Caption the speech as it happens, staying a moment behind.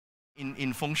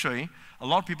In Feng Shui, a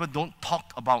lot of people don't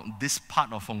talk about this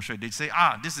part of Feng Shui. They say,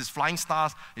 this is flying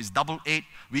stars, it's double 8,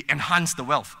 we enhance the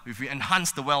wealth. If we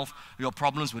enhance the wealth, your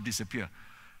problems will disappear.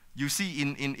 You see,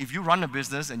 if you run a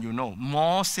business and you know,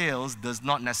 more sales does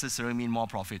not necessarily mean more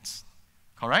profits.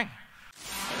 Correct?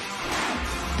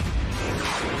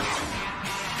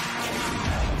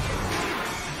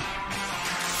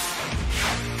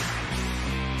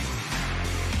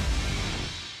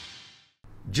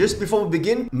 Just before we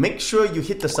begin, make sure you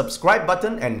hit the subscribe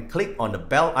button and click on the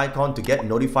bell icon to get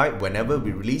notified whenever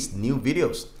we release new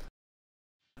videos.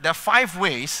 There are five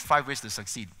ways to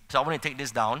succeed. So I want to take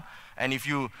this down, and if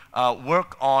you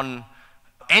work on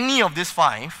any of these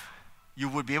 5, you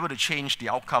would be able to change the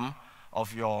outcome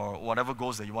of your whatever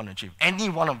goals that you want to achieve. Any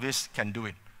one of these can do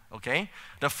it, okay?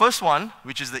 The first one,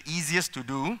 which is the easiest to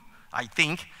do, I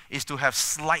think, is to have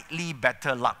slightly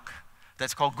better luck.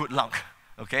 That's called good luck.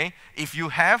 Okay? If you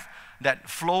have that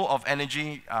flow of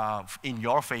energy in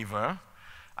your favor,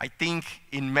 I think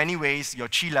in many ways your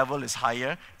chi level is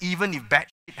higher. Even if bad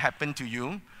shit happened to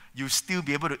you, you still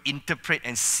be able to interpret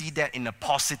and see that in a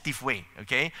positive way.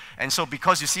 Okay? And so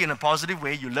because you see in a positive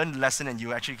way, you learn the lesson and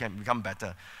you actually can become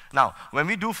better. Now, when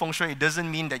we do Feng Shui, it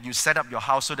doesn't mean that you set up your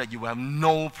house so that you will have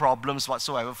no problems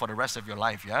whatsoever for the rest of your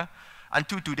life. Yeah?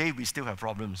 Until today, we still have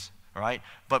problems. Right?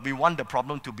 But we want the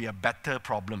problem to be a better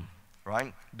problem.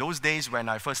 Right? Those days when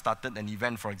I first started an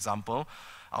event, for example,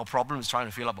 our problem is trying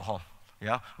to fill up a hall.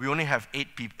 Yeah? We only have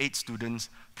 8 students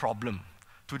problem.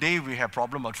 Today we have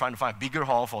problem of trying to find a bigger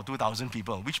hall for 2,000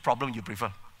 people. Which problem you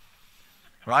prefer?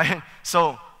 Right?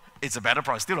 So it's a better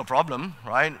problem, still a problem,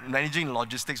 right? Managing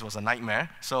logistics was a nightmare.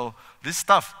 So this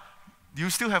stuff,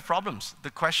 you still have problems. The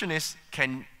question is,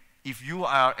 if you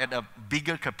are at a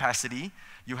bigger capacity,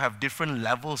 you have different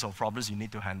levels of problems you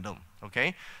need to handle.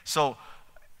 Okay? So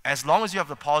as long as you have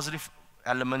the positive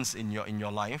elements in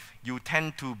your life, you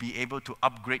tend to be able to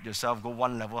upgrade yourself, go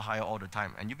one level higher all the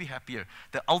time, and you'll be happier.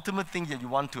 The ultimate thing that you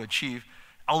want to achieve,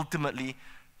 ultimately,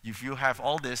 if you have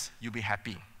all this, you'll be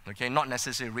happy. Okay? Not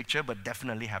necessarily richer, but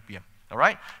definitely happier. All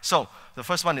right? So the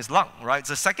first one is luck, right?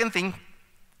 The second thing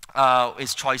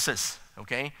is choices.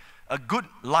 Okay? A good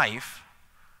life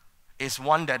is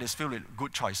one that is filled with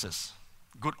good choices,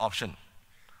 good option.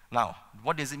 Now,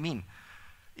 what does it mean?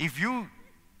 If you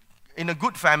in a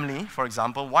good family, for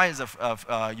example, why is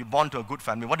you born to a good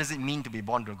family? What does it mean to be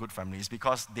born to a good family? It's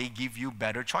because they give you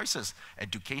better choices.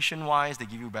 Education-wise, they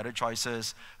give you better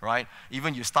choices, right?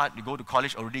 Even you go to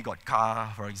college, already got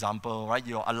car, for example, right?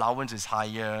 Your allowance is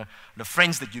higher. The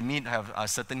friends that you meet have a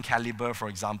certain caliber, for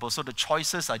example. So the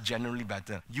choices are generally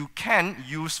better. You can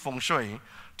use Feng Shui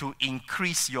to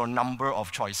increase your number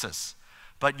of choices.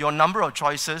 But your number of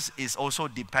choices is also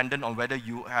dependent on whether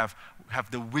you have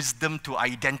the wisdom to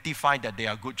identify that they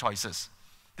are good choices.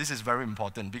 This is very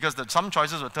important because some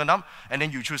choices will turn up and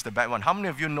then you choose the bad one. How many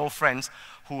of you know friends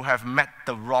who have met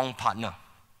the wrong partner?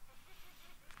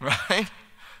 Right?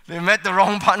 They met the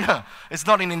wrong partner. It's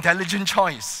not an intelligent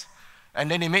choice. And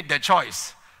then they made that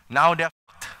choice. Now they're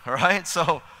fucked, right?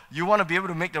 So you want to be able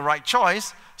to make the right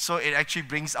choice so it actually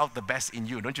brings out the best in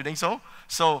you. Don't you think so?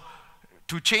 So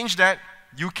to change that,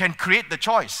 you can create the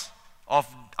choice of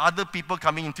other people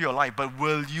coming into your life, but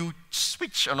will you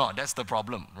switch or not? That's the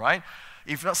problem, right?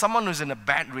 If someone who's in a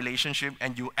bad relationship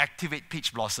and you activate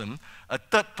peach blossom, a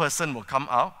third person will come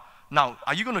out. Now,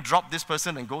 are you going to drop this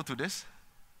person and go to this?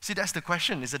 See, that's the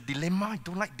question. It's a dilemma. I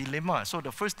don't like dilemma. So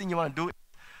the first thing you want to do,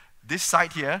 this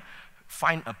side here,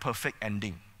 find a perfect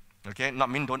ending. Okay? Not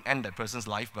mean don't end that person's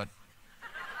life, but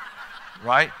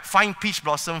right? Find peach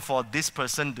blossom for this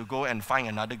person to go and find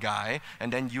another guy,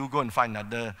 and then you go and find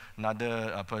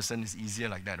another person. Is easier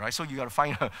like that, right? So you got to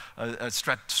find a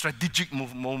strategic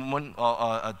moment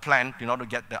or a plan in order to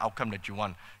get the outcome that you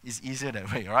want. It's easier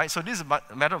that way, right? So this is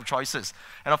a matter of choices.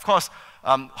 And of course,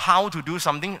 how to do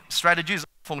something, strategies,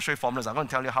 Feng Shui formulas. I'm going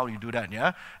to tell you how you do that,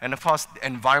 yeah? And of course, the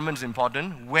environment is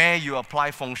important. Where you apply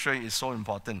Feng Shui is so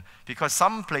important because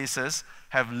some places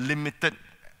have limited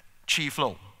chi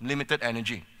flow, limited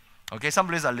energy. Okay, some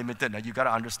places are limited, and you got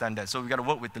to understand that. So we got to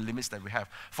work with the limits that we have.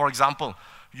 For example,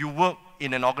 you work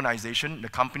in an organization, the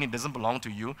company doesn't belong to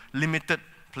you, limited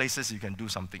places you can do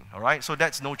something, all right? So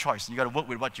that's no choice. You got to work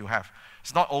with what you have.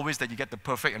 It's not always that you get the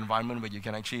perfect environment where you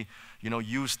can actually,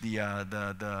 use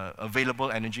the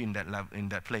available energy in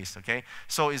that place, okay?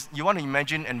 So you want to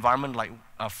imagine environment like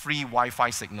a free Wi-Fi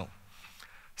signal.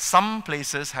 Some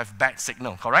places have bad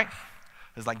signal, correct?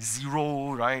 There's like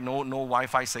zero, right? No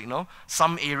Wi-Fi signal.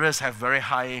 Some areas have very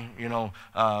high,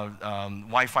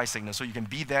 Wi-Fi signal. So you can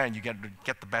be there and you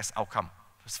get the best outcome.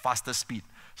 It's faster speed.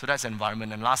 So that's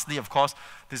environment. And lastly, of course,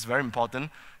 this is very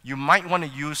important. You might want to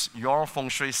use your Feng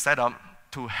Shui setup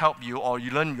to help you, or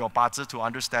you learn your parts to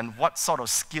understand what sort of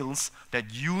skills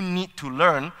that you need to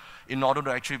learn in order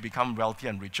to actually become wealthy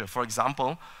and richer. For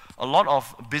example, a lot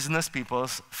of business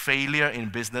people's failure in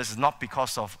business is not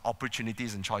because of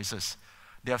opportunities and choices.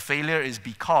 Their failure is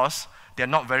because they're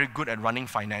not very good at running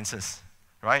finances,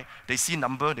 right? They see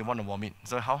number, they want to vomit.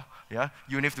 So how? Yeah,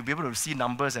 you have to be able to see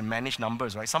numbers and manage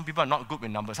numbers, right? Some people are not good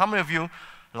with numbers. How many of you,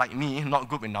 like me, not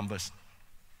good with numbers?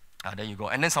 There you go.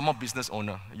 And then some more business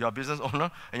owner. You're a business owner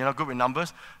and you're not good with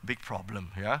numbers, big problem,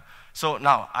 yeah? So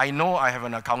now, I know I have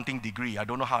an accounting degree. I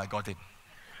don't know how I got it.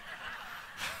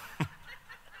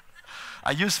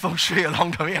 I used Feng Shui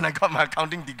along the way and I got my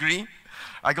accounting degree.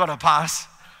 I got a pass.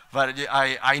 But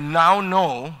I now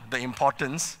know the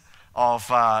importance of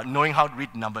knowing how to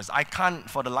read numbers. I can't,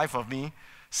 for the life of me,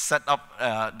 set up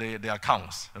the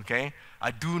accounts, okay? I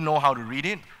do know how to read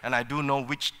it, and I do know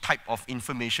which type of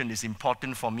information is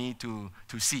important for me to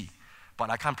see. But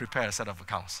I can't prepare a set of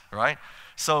accounts, right?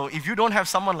 So if you don't have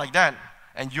someone like that,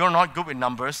 and you're not good with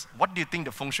numbers, what do you think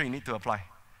the Feng Shui you need to apply?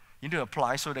 You need to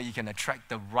apply so that you can attract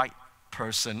the right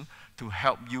person to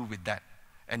help you with that,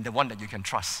 and the one that you can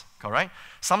trust, correct?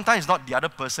 Sometimes it's not the other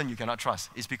person you cannot trust.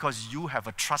 It's because you have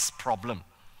a trust problem.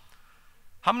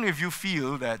 How many of you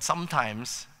feel that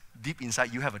sometimes, deep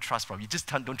inside, you have a trust problem? You just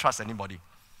don't trust anybody,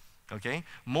 okay?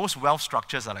 Most wealth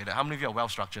structures are like that. How many of you are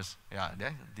wealth structures? Yeah,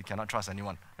 they cannot trust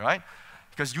anyone, right?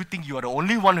 Because you think you are the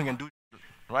only one who can do it,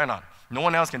 right or not? No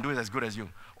one else can do it as good as you.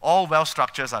 All wealth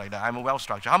structures are like that. I'm a wealth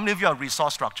structure. How many of you are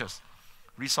resource structures?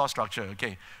 Resource structure,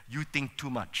 okay. You think too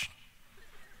much.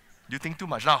 You think too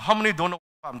much. Now, how many don't know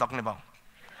what I'm talking about?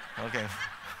 Okay.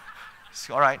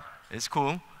 All right, it's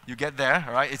cool. You get there,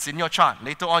 right? It's in your chart.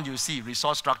 Later on, you see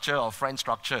resource structure or friend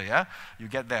structure, yeah? You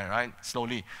get there, right?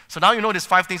 Slowly. So now you know these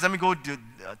 5 things. Let me go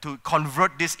to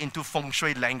convert this into Feng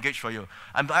Shui language for you.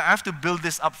 I have to build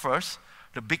this up first,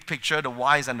 the big picture, the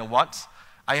whys and the whats.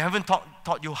 I haven't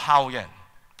taught you how yet,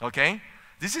 okay?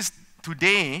 This is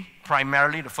today,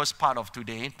 primarily the first part of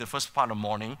today, the first part of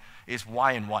morning, is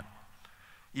why and what.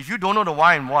 If you don't know the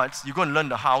why and whats, you're going to learn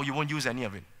the how, you won't use any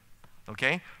of it.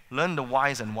 Okay? Learn the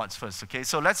whys and whats first. Okay?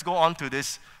 So let's go on to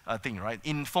this thing, right?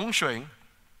 In Feng Shui,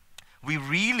 we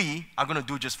really are going to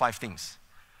do just 5 things.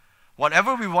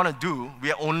 Whatever we want to do, we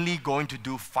are only going to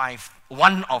do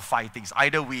 1 of 5 things.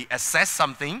 Either we assess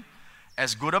something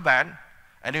as good or bad,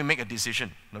 and then we make a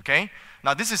decision. Okay?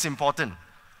 Now this is important.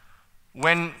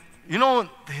 When, you know,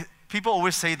 people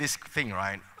always say this thing,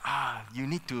 right? You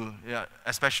need to,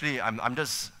 especially, I'm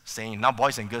just saying, now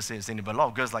boys and girls say the same, but a lot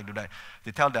of girls like to do that. They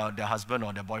tell their husband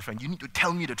or their boyfriend, you need to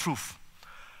tell me the truth.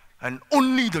 And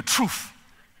only the truth.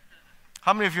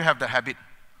 How many of you have the habit?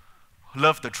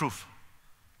 Love the truth.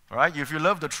 All right? If you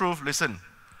love the truth, listen.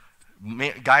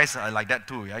 Guys are like that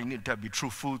too. Yeah? You need to be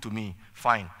truthful to me.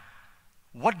 Fine.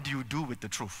 What do you do with the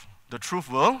truth? The truth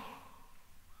will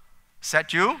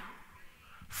set you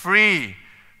free.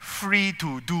 Free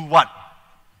to do what?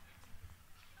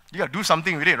 You got to do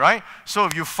something with it, right? So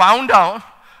if you found out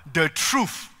the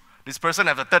truth, this person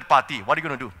has a third party, what are you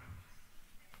going to do?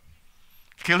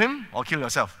 Kill him or kill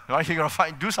yourself, right? You're going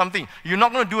to do something. You're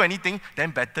not going to do anything,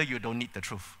 then better you don't need the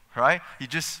truth, right? You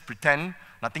just pretend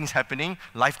nothing's happening,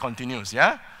 life continues,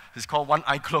 yeah? It's called one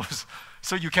eye closed.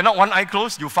 So you cannot one eye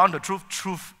closed, you found the truth.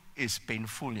 Truth is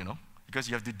painful, you know, because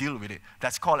you have to deal with it.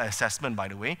 That's called assessment, by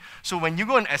the way. So when you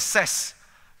go and assess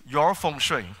your Feng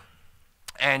Shui,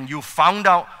 and you found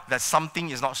out that something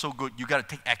is not so good, you got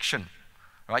to take action,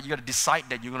 right? You got to decide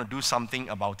that you're going to do something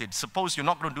about it. Suppose you're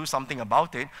not going to do something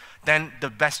about it, then the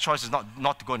best choice is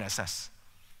not to go and assess,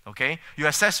 okay? You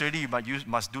assess already, but you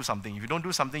must do something. If you don't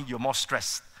do something, you're more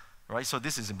stressed, right? So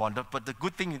this is important. But the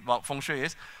good thing about Feng Shui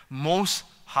is most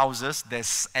houses,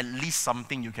 there's at least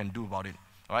something you can do about it,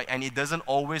 right? And it doesn't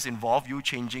always involve you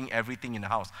changing everything in the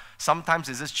house. Sometimes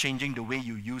it's just changing the way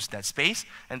you use that space,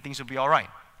 and things will be all right.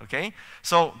 Okay?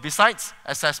 So besides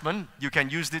assessment, you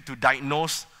can use it to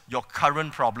diagnose your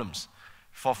current problems.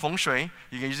 For Feng Shui,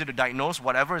 you can use it to diagnose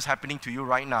whatever is happening to you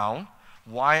right now.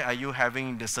 Why are you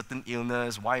having this certain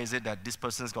illness? Why is it that this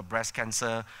person's got breast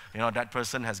cancer? You know, that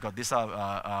person has got this, you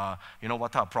know,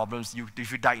 what type of problems?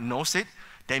 If you diagnose it,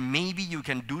 then maybe you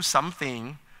can do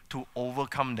something to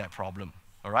overcome that problem.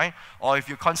 All right? Or if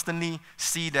you constantly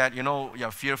see that, you know, you're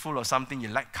fearful or something, you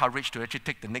lack courage to actually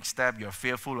take the next step, you're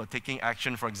fearful of taking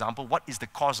action, for example, what is the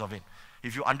cause of it?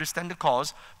 If you understand the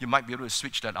cause, you might be able to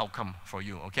switch that outcome for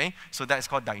you, okay? So that's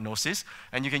called diagnosis.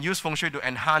 And you can use Feng Shui to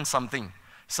enhance something.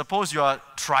 Suppose you are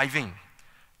thriving,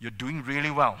 you're doing really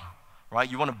well, right?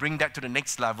 You want to bring that to the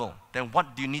next level. Then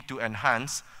what do you need to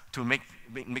enhance to make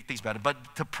things better? But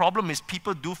the problem is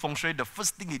people do Feng Shui, the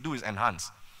first thing they do is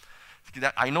enhance.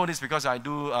 I know this because I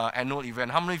do annual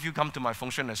event. How many of you come to my Feng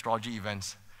Shui and astrology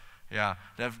events? Yeah,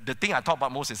 the thing I talk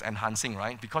about most is enhancing,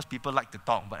 right? Because people like to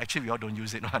talk, but actually we all don't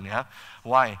use it, yeah?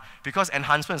 Why? Because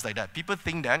enhancement is like that. People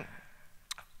think that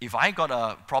if I got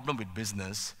a problem with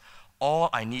business, all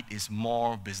I need is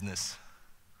more business.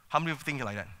 How many of you think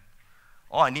like that?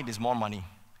 All I need is more money,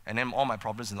 and then all my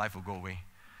problems in life will go away.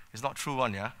 It's not true,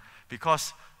 yeah?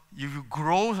 Because if you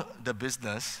grow the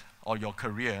business or your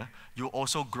career, you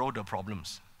also grow the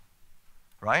problems,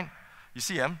 right? You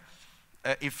see,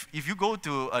 if you go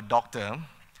to a doctor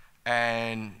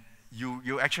and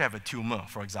you actually have a tumor,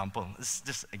 for example, this is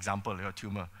just example, your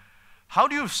tumor. How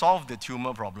do you solve the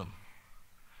tumor problem?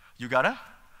 You gotta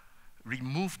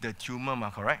remove the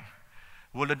tumor, correct?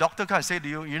 Will the doctor come and say to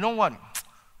you, you know what,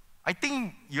 I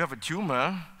think you have a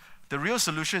tumor. The real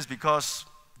solution is because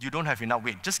you don't have enough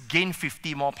weight. Just gain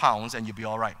 50 more pounds and you'll be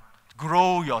all right.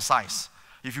 Grow your size.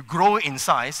 If you grow in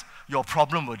size, your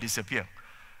problem will disappear.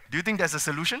 Do you think that's a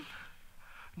solution?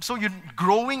 So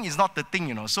growing is not the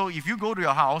thing, So if you go to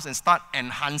your house and start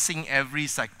enhancing every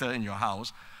sector in your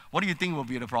house, what do you think will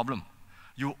be the problem?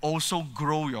 You also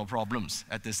grow your problems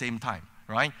at the same time,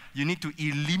 right? You need to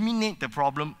eliminate the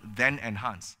problem, then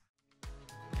enhance.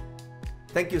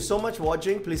 Thank you so much for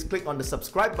watching. Please click on the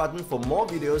subscribe button for more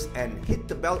videos and hit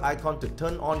the bell icon to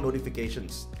turn on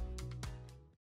notifications.